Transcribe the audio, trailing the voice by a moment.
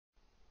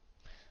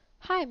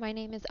Hi, my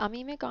name is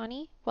Ami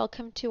Megani.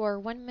 Welcome to our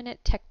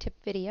 1-minute tech tip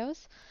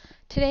videos.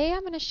 Today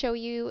I'm going to show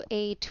you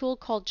a tool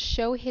called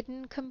Show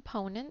Hidden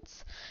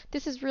Components.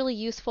 This is really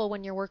useful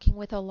when you're working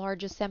with a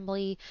large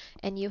assembly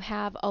and you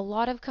have a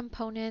lot of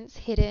components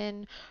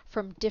hidden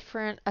from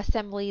different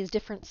assemblies,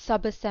 different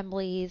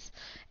sub-assemblies,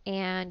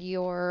 and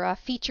your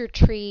feature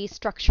tree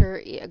structure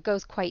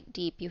goes quite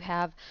deep. You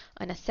have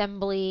an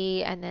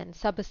assembly and then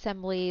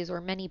sub-assemblies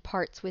or many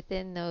parts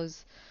within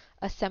those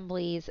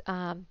assemblies,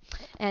 and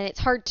it's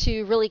hard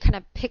to really kind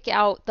of pick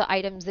out the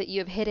items that you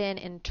have hidden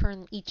and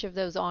turn each of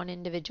those on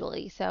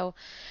individually. So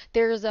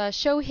there's a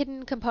show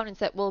hidden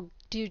components that will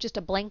do just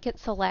a blanket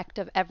select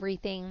of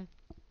everything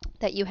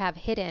that you have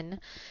hidden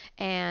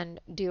and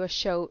do a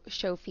show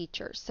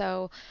feature.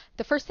 So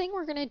the first thing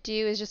we're going to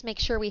do is just make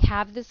sure we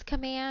have this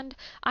command.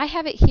 I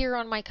have it here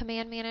on my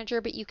command manager,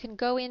 but you can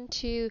go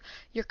into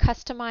your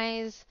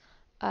customize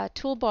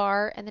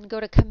toolbar and then go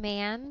to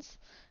commands,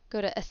 go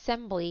to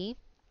assembly,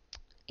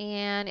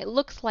 and it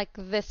looks like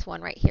this one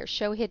right here,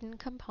 show hidden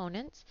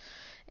components,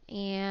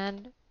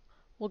 and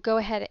we'll go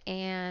ahead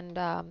and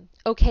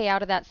OK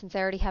out of that since I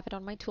already have it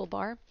on my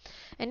toolbar.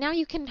 And now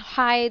you can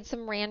hide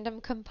some random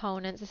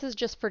components. This is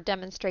just for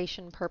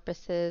demonstration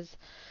purposes,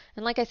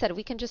 and like I said,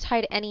 we can just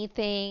hide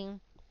anything.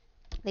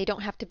 They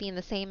don't have to be in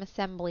the same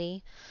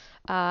assembly.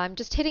 I'm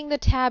just hitting the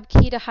tab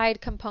key to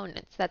hide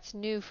components. That's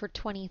new for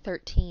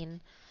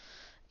 2013.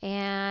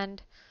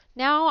 And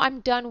now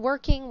I'm done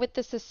working with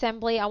this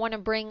assembly. I want to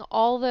bring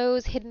all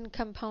those hidden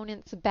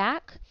components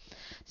back.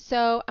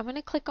 So I'm going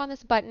to click on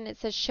this button. It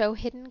says Show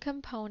Hidden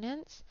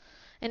Components,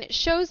 and it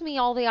shows me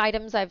all the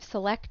items I've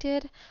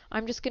selected.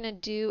 I'm just going to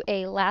do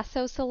a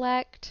lasso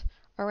select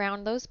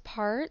around those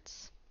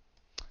parts,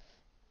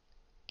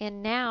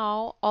 and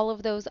now all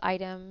of those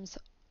items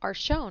are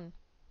shown.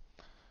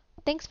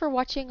 Thanks for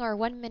watching our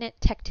 1-minute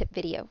tech tip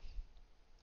video.